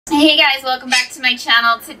Hey guys, welcome back to my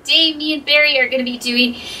channel. Today me and Barry are going to be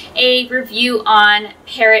doing a review on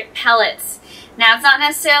Parrot pellets. Now it's not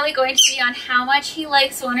necessarily going to be on how much he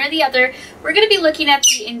likes one or the other. We're going to be looking at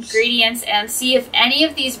the ingredients and see if any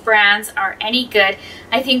of these brands are any good.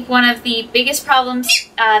 I think one of the biggest problems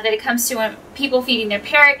that it comes to when people feeding their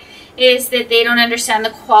parrot is that they don't understand the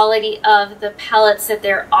quality of the pellets that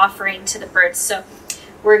they're offering to the birds. So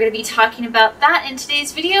we're going to be talking about that in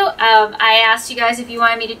today's video. I asked you guys if you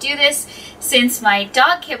wanted me to do this since my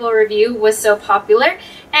dog kibble review was so popular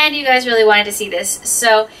and you guys really wanted to see this.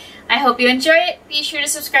 So I hope you enjoy it. Be sure to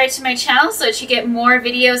subscribe to my channel so that you get more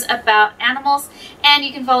videos about animals, and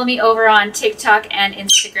you can follow me over on TikTok and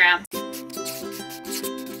Instagram.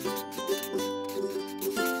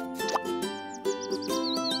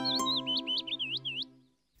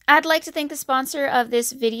 I'd like to thank the sponsor of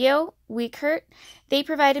this video, Weekert. They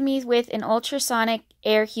provided me with an ultrasonic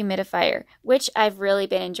air humidifier, which I've really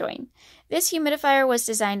been enjoying. This humidifier was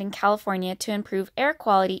designed in California to improve air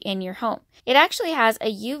quality in your home. It actually has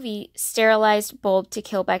a UV sterilized bulb to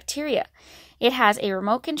kill bacteria. It has a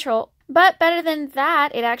remote control, but better than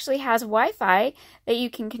that, it actually has Wi-Fi that you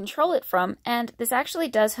can control it from, and this actually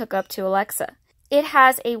does hook up to Alexa. It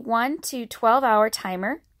has a 1 to 12 hour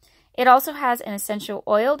timer. It also has an essential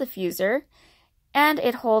oil diffuser, and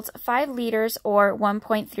it holds 5 liters or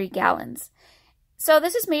 1.3 gallons. So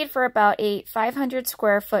this is made for about a 500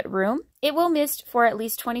 square foot room. It will mist for at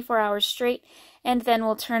least 24 hours straight and then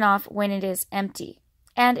will turn off when it is empty.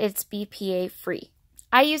 And it's BPA free.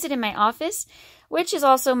 I use it in my office, which is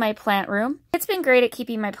also my plant room. It's been great at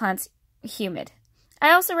keeping my plants humid.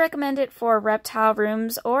 I also recommend it for reptile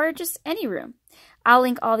rooms or just any room. I'll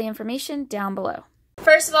link all the information down below.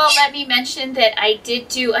 First of all, let me mention that I did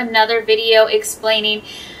do another video explaining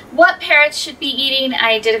what parrots should be eating.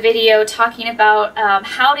 I did a video talking about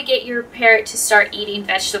how to get your parrot to start eating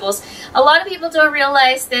vegetables. A lot of people don't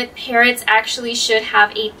realize that parrots actually should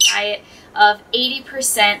have a diet of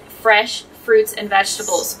 80% fresh fruits and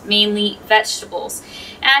vegetables, mainly vegetables.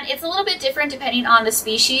 And it's a little bit different depending on the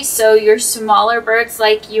species. So your smaller birds,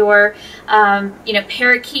 like your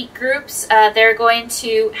parakeet groups, they're going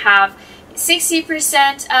to have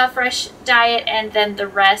 60% fresh diet, and then the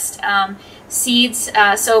rest seeds.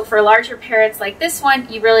 So for larger parrots like this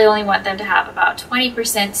one, you really only want them to have about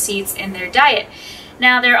 20% seeds in their diet.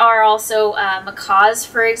 Now there are also macaws,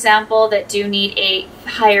 for example, that do need a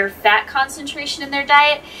higher fat concentration in their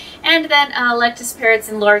diet. And then lectus parrots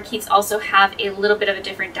and lorikeets also have a little bit of a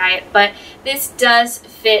different diet, but this does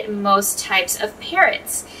fit most types of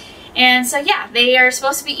parrots. And so yeah, they are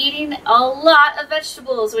supposed to be eating a lot of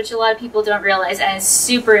vegetables, which a lot of people don't realize, and is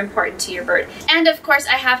super important to your bird. And of course,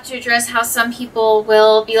 I have to address how some people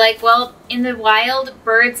will be like, well, in the wild,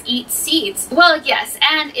 birds eat seeds. Well, yes,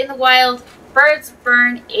 and in the wild, birds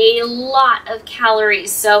burn a lot of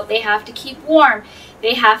calories, so they have to keep warm.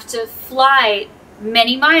 They have to fly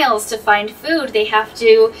many miles to find food. They have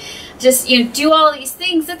to just do all these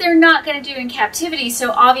things that they're not going to do in captivity.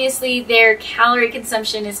 So obviously their calorie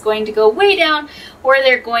consumption is going to go way down, or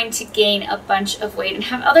they're going to gain a bunch of weight and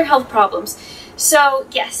have other health problems. So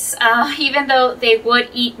yes, even though they would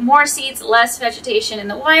eat more seeds, less vegetation in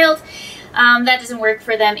the wild, that doesn't work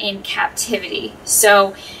for them in captivity.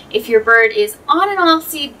 So if your bird is on an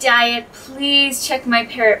all-seed diet, please check my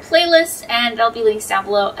parrot playlist, and there'll be links down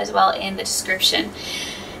below as well in the description.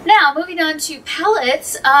 Now, moving on to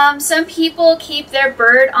pellets, some people keep their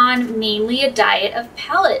bird on mainly a diet of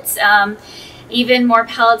pellets, even more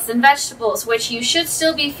pellets than vegetables, which you should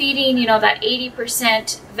still be feeding, that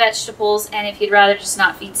 80% vegetables, and if you'd rather just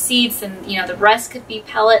not feed seeds, then, the rest could be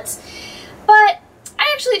pellets. But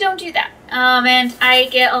I actually don't do that, and I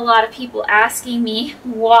get a lot of people asking me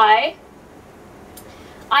why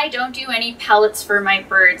I don't do any pellets for my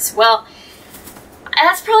birds. Well,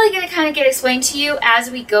 that's probably going to kind of get explained to you as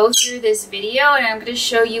we go through this video, and I'm going to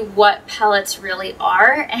show you what pellets really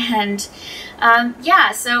are. And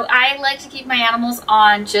yeah, so I like to keep my animals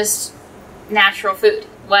on just natural food,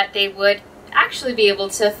 what they would actually be able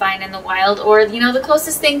to find in the wild, or the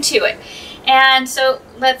closest thing to it. And so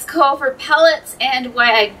let's go over pellets and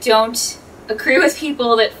why I don't agree with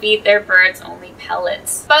people that feed their birds only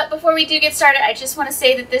pellets. But before we do get started, I just want to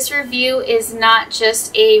say that this review is not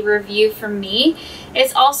just a review for me.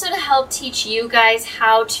 It's also to help teach you guys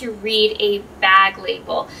how to read a bag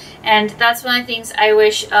label. And that's one of the things I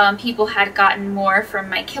wish people had gotten more from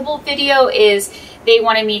my kibble video, is they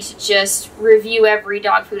wanted me to just review every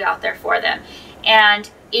dog food out there for them. And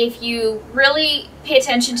if you really pay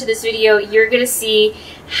attention to this video, you're going to see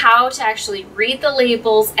how to actually read the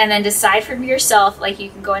labels and then decide for yourself. Like, you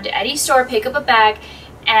can go into any store, pick up a bag,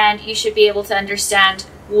 and you should be able to understand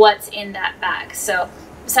what's in that bag. So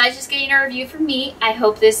besides just getting a review from me, I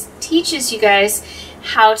hope this teaches you guys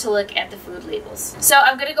how to look at the food labels. So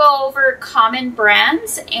I'm going to go over common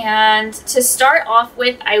brands, and to start off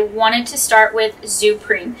with, I wanted to start with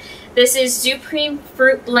Supreme. This is Supreme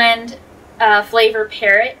Fruit Blend Flavor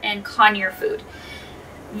Parrot and Conure Food.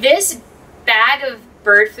 This bag of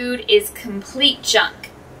bird food is complete junk.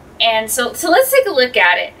 And so let's take a look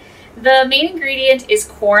at it. The main ingredient is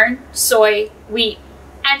corn, soy, wheat,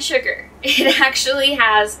 and sugar. It actually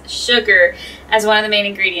has sugar as one of the main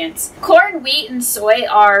ingredients. Corn, wheat, and soy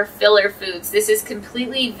are filler foods. This is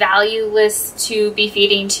completely valueless to be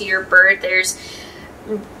feeding to your bird. There's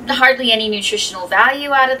hardly any nutritional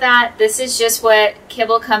value out of that. This is just what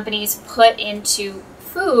kibble companies put into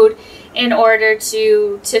food in order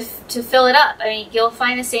to fill it up. I mean, you'll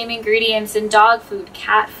find the same ingredients in dog food,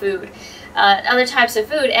 cat food, other types of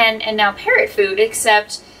food, and now parrot food,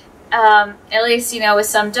 except at least, you know, with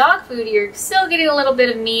some dog food, you're still getting a little bit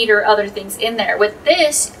of meat or other things in there. With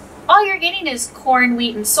this, all you're getting is corn,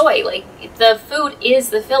 wheat, and soy. Like, the food is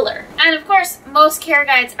the filler. And of course, most care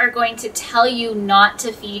guides are going to tell you not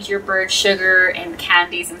to feed your bird sugar and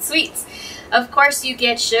candies and sweets. Of course, you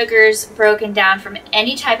get sugars broken down from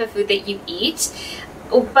any type of food that you eat,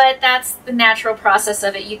 but that's the natural process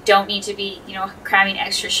of it. You don't need to be, you know, cramming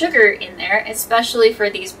extra sugar in there, especially for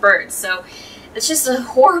these birds. So it's just a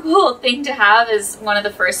horrible thing to have as one of the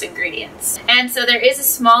first ingredients. And so there is a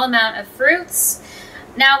small amount of fruits.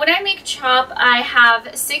 Now, when I make chop, I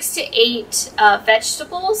have 6 to 8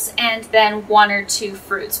 vegetables and then 1 or 2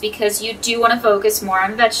 fruits, because you do want to focus more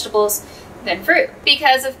on vegetables than fruit.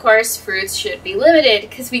 Because, of course, fruits should be limited,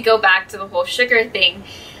 because we go back to the whole sugar thing.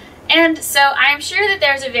 And so I'm sure that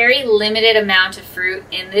there's a very limited amount of fruit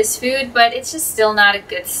in this food, but it's just still not a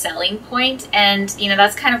good selling point. And, you know,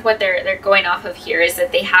 that's kind of what they're going off of here, is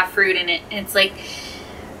that they have fruit in it. And it's like,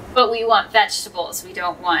 but we want vegetables. We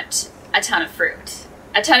don't want a ton of fruit.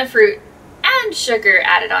 A ton of fruit and sugar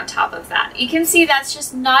added on top of that. You can see that's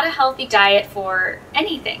just not a healthy diet for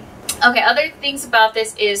anything. Okay, other things about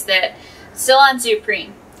this is that, still on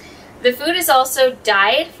Supreme, the food is also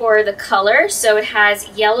dyed for the color, so it has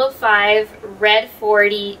yellow 5, red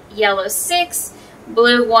 40, yellow 6,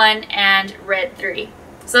 blue 1, and red 3.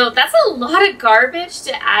 So that's a lot of garbage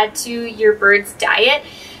to add to your bird's diet,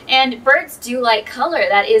 and birds do like color.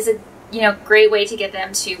 That is a, you know, great way to get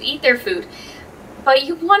them to eat their food. But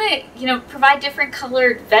you want to, you know, provide different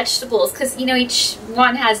colored vegetables, because, you know, each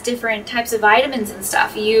one has different types of vitamins and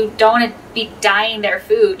stuff. You don't want to be dyeing their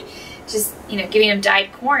food. Just, you know, giving them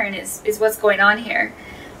dyed corn is what's going on here.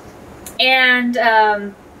 And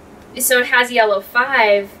so it has yellow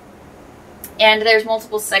 5, and there's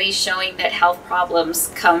multiple studies showing that health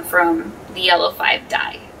problems come from the yellow 5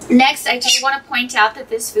 dye. Next, I do want to point out that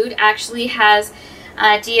this food actually has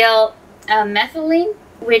methylene,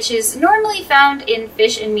 which is normally found in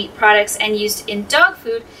fish and meat products and used in dog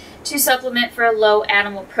food to supplement for low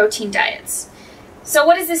animal protein diets. So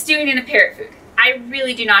what is this doing in a parrot food? I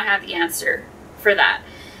really do not have the answer for that.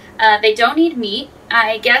 They don't need meat.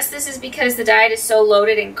 I guess this is because the diet is so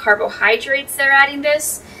loaded in carbohydrates they're adding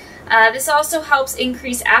this. This also helps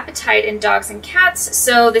increase appetite in dogs and cats,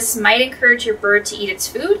 so this might encourage your bird to eat its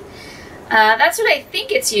food. That's what I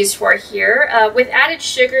think it's used for here, with added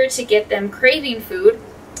sugar to get them craving food.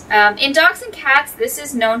 In dogs and cats, this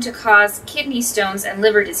is known to cause kidney stones and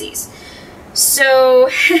liver disease. So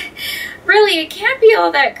really, it can't be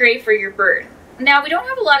all that great for your bird. Now, we don't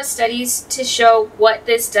have a lot of studies to show what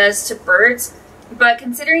this does to birds, but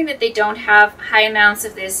considering that they don't have high amounts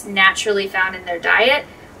of this naturally found in their diet,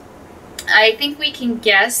 I think we can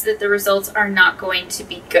guess that the results are not going to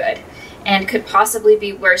be good and could possibly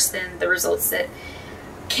be worse than the results that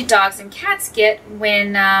dogs and cats get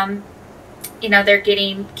when you know, they're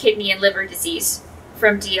getting kidney and liver disease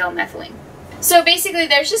from D-L-methylene. So basically,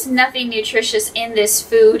 there's just nothing nutritious in this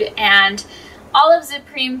food, and all of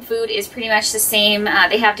Supreme food is pretty much the same.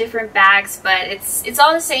 They have different bags, but it's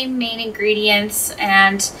all the same main ingredients,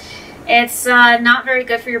 and it's not very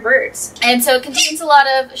good for your birds. And so it contains a lot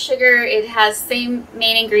of sugar. It has same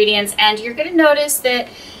main ingredients, and you're going to notice that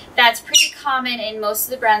that's pretty common in most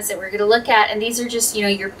of the brands that we're going to look at. And these are just, you know,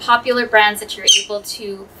 your popular brands that you're able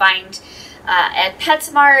to find at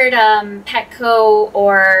PetSmart, Petco,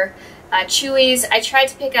 or Chewy's. I tried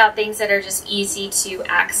to pick out things that are just easy to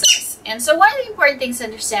access. And so one of the important things to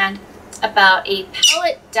understand about a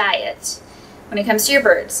pellet diet when it comes to your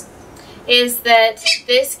birds is that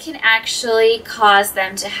this can actually cause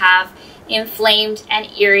them to have inflamed and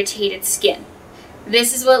irritated skin.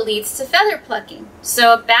 This is what leads to feather plucking.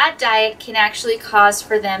 So a bad diet can actually cause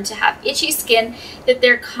for them to have itchy skin that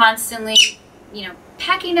they're constantly, you know,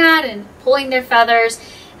 pecking at and pulling their feathers,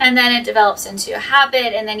 and then it develops into a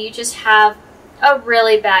habit, and then you just have a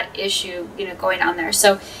really bad issue, you know, going on there.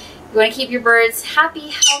 So you want to keep your birds happy,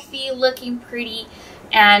 healthy, looking pretty,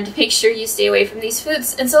 and make sure you stay away from these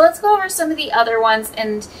foods. And so let's go over some of the other ones.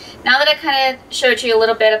 And now that I kind of showed you a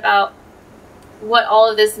little bit about what all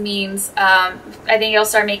of this means, I think it'll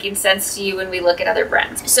start making sense to you when we look at other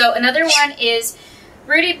brands. So another one is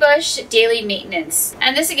Rooty Bush Daily Maintenance.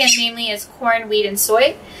 And this again mainly is corn, wheat, and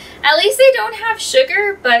soy. At least they don't have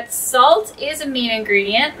sugar, but salt is a main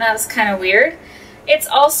ingredient. That's kind of weird. It's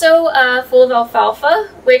also full of alfalfa,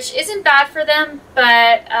 which isn't bad for them,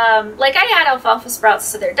 but like I add alfalfa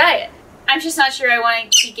sprouts to their diet. I'm just not sure I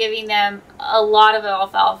want to be giving them a lot of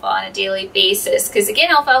alfalfa on a daily basis, because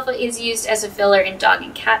again, alfalfa is used as a filler in dog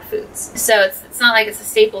and cat foods. So it's not like it's a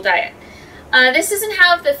staple diet. This doesn't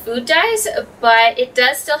have the food dyes, but it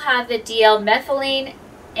does still have the DL-methylene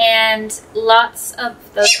and lots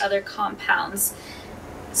of those other compounds.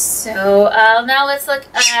 So now let's look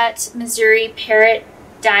at Missouri Parrot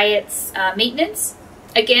Diets Maintenance.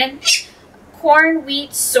 Again, corn,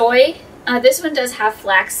 wheat, soy. This one does have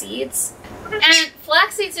flax seeds. And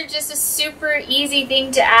flax seeds are just a super easy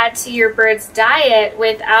thing to add to your bird's diet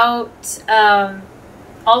without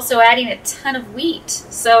also adding a ton of wheat.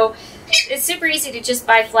 So it's super easy to just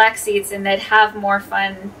buy flax seeds and then have more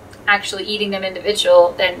fun actually eating them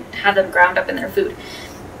individual than have them ground up in their food.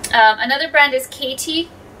 Another brand is KT.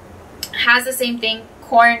 Has the same thing,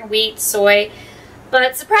 corn, wheat, soy,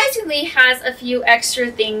 but surprisingly has a few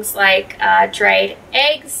extra things like dried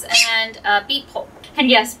eggs and beet pulp. And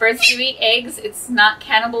yes, birds do eat eggs. It's not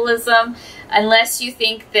cannibalism, unless you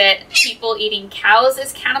think that people eating cows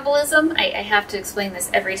is cannibalism. I have to explain this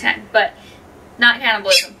every time, but not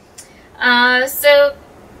cannibalism. So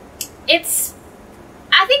it's,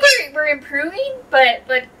 I think we're improving, but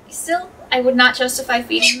still, I would not justify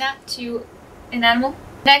feeding that to an animal.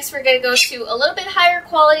 Next, we're going to go to a little bit higher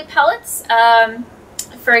quality pellets.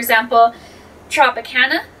 For example,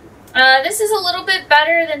 Tropicana. This is a little bit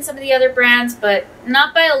better than some of the other brands, but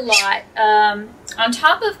not by a lot. On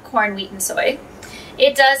top of corn, wheat, and soy,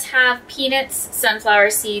 it does have peanuts,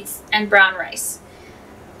 sunflower seeds, and brown rice.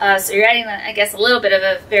 So you're adding, I guess, a little bit of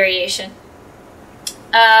a variation.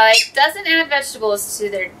 It doesn't add vegetables to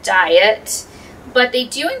their diet, but they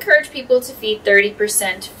do encourage people to feed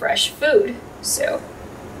 30% fresh food. So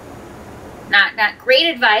not great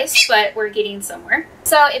advice, but we're getting somewhere.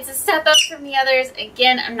 So it's a step up from the others.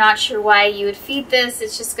 Again, I'm not sure why you would feed this.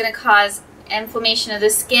 It's just going to cause inflammation of the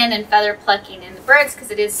skin and feather plucking in the birds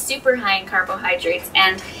because it is super high in carbohydrates.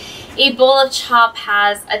 And a bowl of chop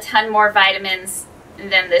has a ton more vitamins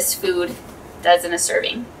than this food does in a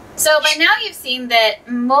serving. So by now you've seen that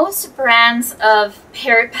most brands of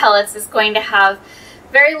parrot pellets is going to have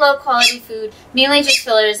very low quality food, mainly just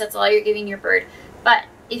fillers. That's all you're giving your bird. But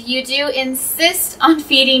if you do insist on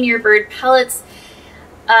feeding your bird pellets,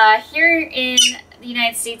 here in the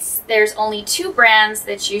United States, there's only 2 brands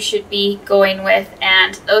that you should be going with,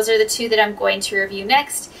 and those are the 2 that I'm going to review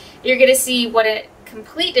next. You're going to see what a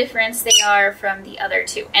complete difference they are from the other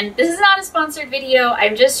 2. And this is not a sponsored video,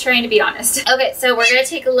 I'm just trying to be honest. Okay, so we're going to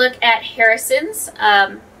take a look at Harrison's.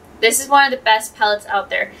 This is one of the best pellets out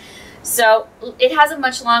there. So it has a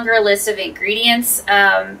much longer list of ingredients,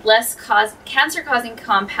 less cancer-causing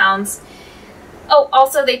compounds. Oh,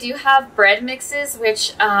 also they do have bread mixes,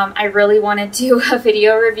 which I really want to do a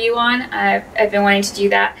video review on. I've been wanting to do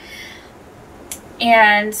that.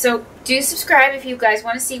 And so do subscribe if you guys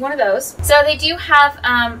want to see one of those. So they do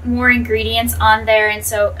have more ingredients on there, and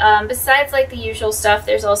so besides like the usual stuff,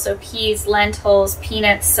 there's also peas, lentils,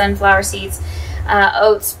 peanuts, sunflower seeds,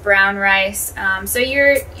 oats, brown rice. So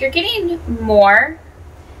you're getting more.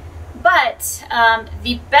 But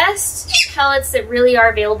the best pellets that really are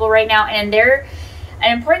available right now, and they're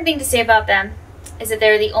an important thing to say about them, is that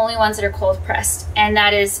they're the only ones that are cold pressed, and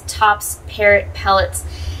that is Top's Parrot Pellets.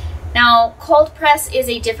 Now, cold press is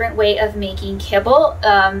a different way of making kibble.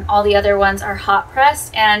 All the other ones are hot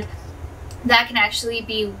pressed, and that can actually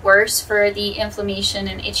be worse for the inflammation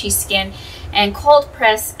and itchy skin. And cold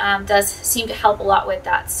press does seem to help a lot with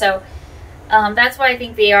that. So that's why I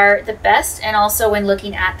think they are the best, and also when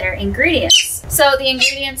looking at their ingredients. So the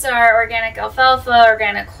ingredients are organic alfalfa,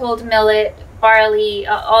 organic cold millet, barley,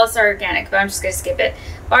 also organic, but I'm just going to skip it.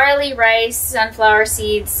 Barley, rice, sunflower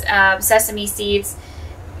seeds, sesame seeds,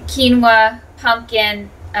 quinoa, pumpkin,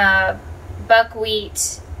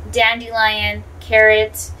 buckwheat, dandelion,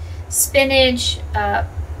 carrot, spinach,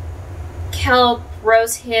 kelp,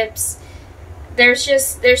 rose hips.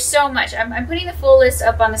 There's so much. I'm putting the full list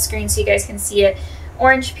up on the screen so you guys can see it.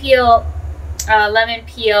 Orange peel, lemon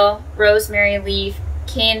peel, rosemary leaf,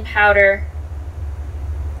 cayenne powder,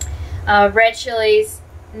 red chilies,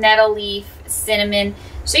 nettle leaf, cinnamon.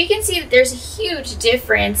 So you can see that there's a huge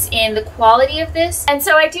difference in the quality of this. And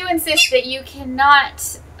so I do insist that you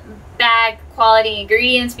cannot bag quality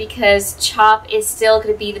ingredients, because chop is still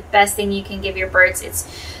going to be the best thing you can give your birds. It's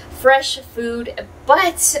fresh food,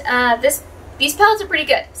 but these pellets are pretty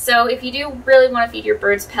good. So if you do really want to feed your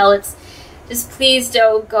birds pellets, just please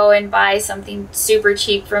don't go and buy something super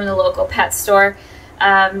cheap from the local pet store.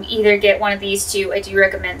 Either get one of these two. I do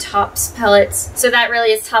recommend Tops pellets. So that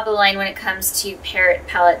really is top of the line when it comes to Parrot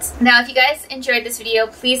pellets. Now, if you guys enjoyed this video,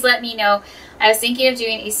 please let me know. I was thinking of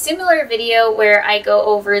doing a similar video where I go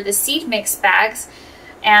over the seed mix bags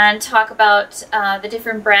and talk about the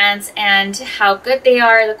different brands and how good they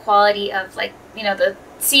are, the quality of, like, you know, the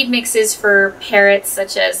seed mixes for parrots,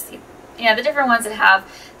 such as, you know, the different ones that have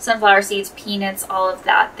sunflower seeds, peanuts, all of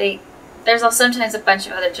that. There's also sometimes a bunch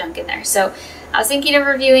of other junk in there. So I was thinking of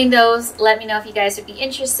reviewing those. Let me know if you guys would be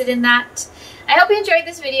interested in that. I hope you enjoyed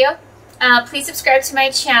this video. Please subscribe to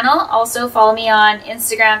my channel. Also follow me on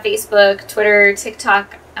Instagram, Facebook, Twitter,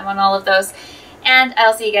 TikTok. I'm on all of those. And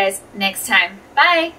I'll see you guys next time. Bye!